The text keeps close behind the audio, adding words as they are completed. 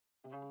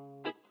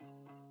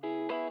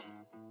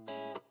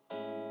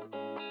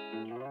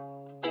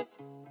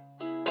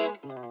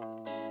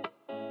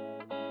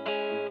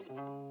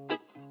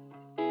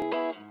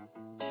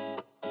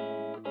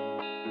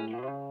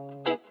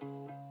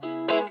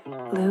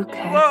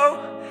Jvckson.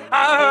 Whoa,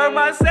 I heard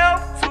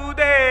myself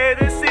today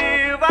to see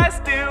if I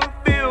still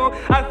feel.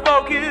 I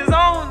focus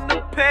on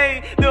the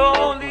pain, the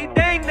only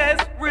thing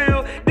that's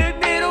real. The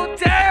needle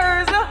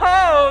tears a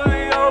hole,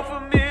 the old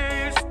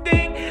familiar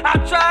sting. I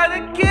try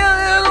to kill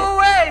it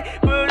away,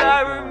 but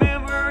I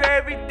remember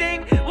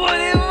everything. What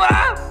if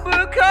I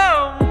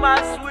become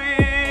my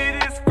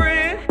sweetest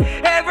friend?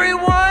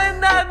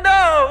 Everyone I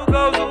know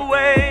goes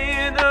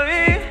away in the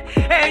end,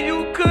 and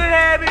you could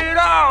have it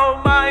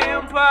all, my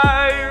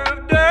empire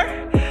of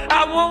dirt.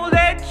 I won't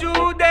let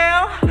you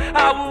down,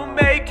 I will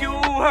make you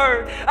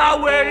hurt. I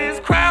wear this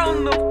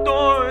crown of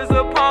thorns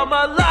upon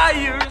my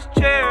liar's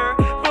chair,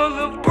 full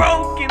of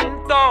broken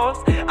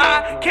thoughts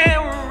I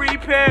can't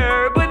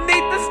repair.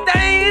 Beneath the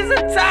stains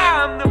of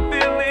time, the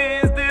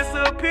feelings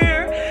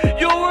disappear.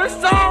 You were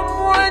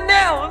someone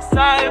else,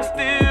 I am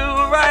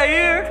still right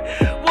here.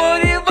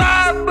 What if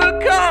I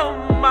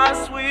become my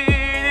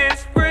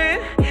sweetest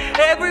friend?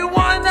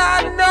 Everyone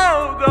I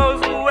know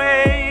goes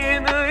away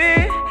in the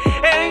end,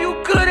 and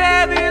you could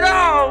have it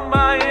all,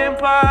 my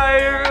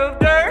empire of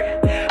dirt.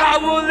 I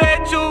will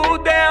let you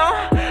down,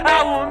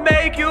 I will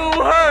make you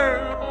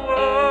hurt.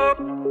 Whoa.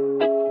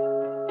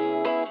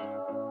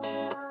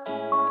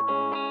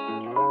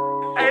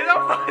 Hey,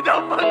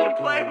 don't fucking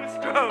play with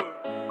Stro.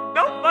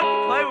 Don't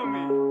fucking play with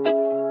me.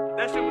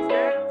 That shit was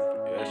gas.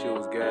 Yeah, that shit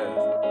was gas.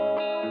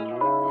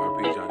 R.P.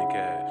 Johnny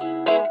Cash.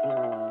 Yeah.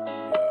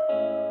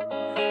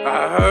 I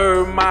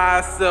heard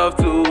myself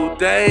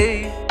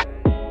today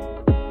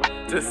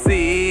to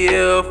see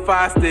if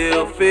I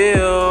still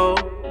feel.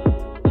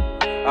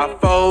 I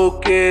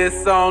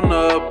focus on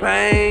the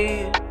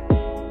pain,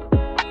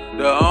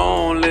 the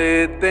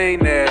only thing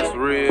that's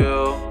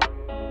real.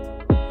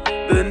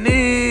 The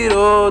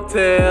needle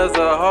tears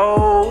a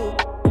hole,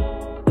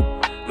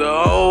 the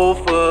old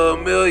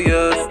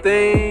familiar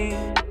sting.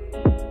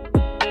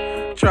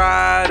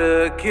 Try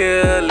to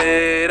kill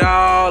it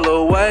all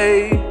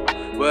away,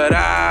 but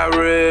I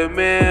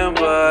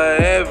remember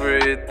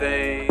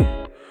everything.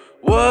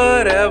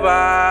 What have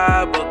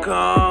I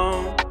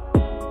become?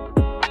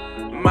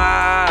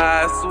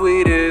 My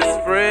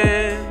sweetest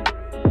friend.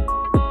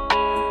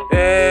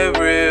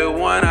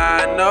 Everyone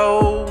I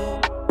know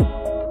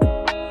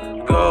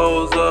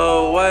goes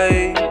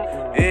away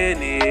in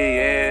the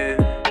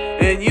end,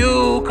 and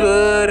you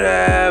could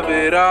have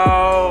it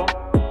all,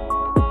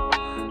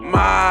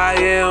 my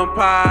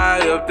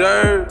empire of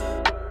dirt.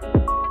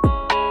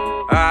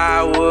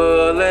 I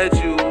will let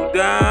you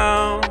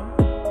down,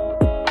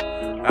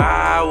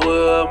 I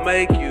will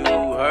make you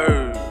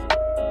hurt.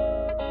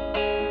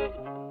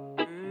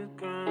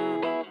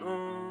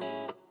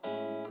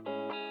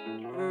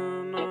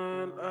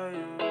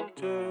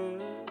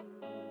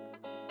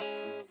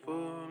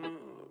 Full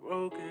of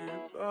broken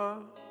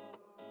thoughts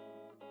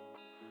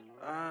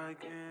I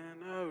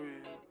cannot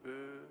repair.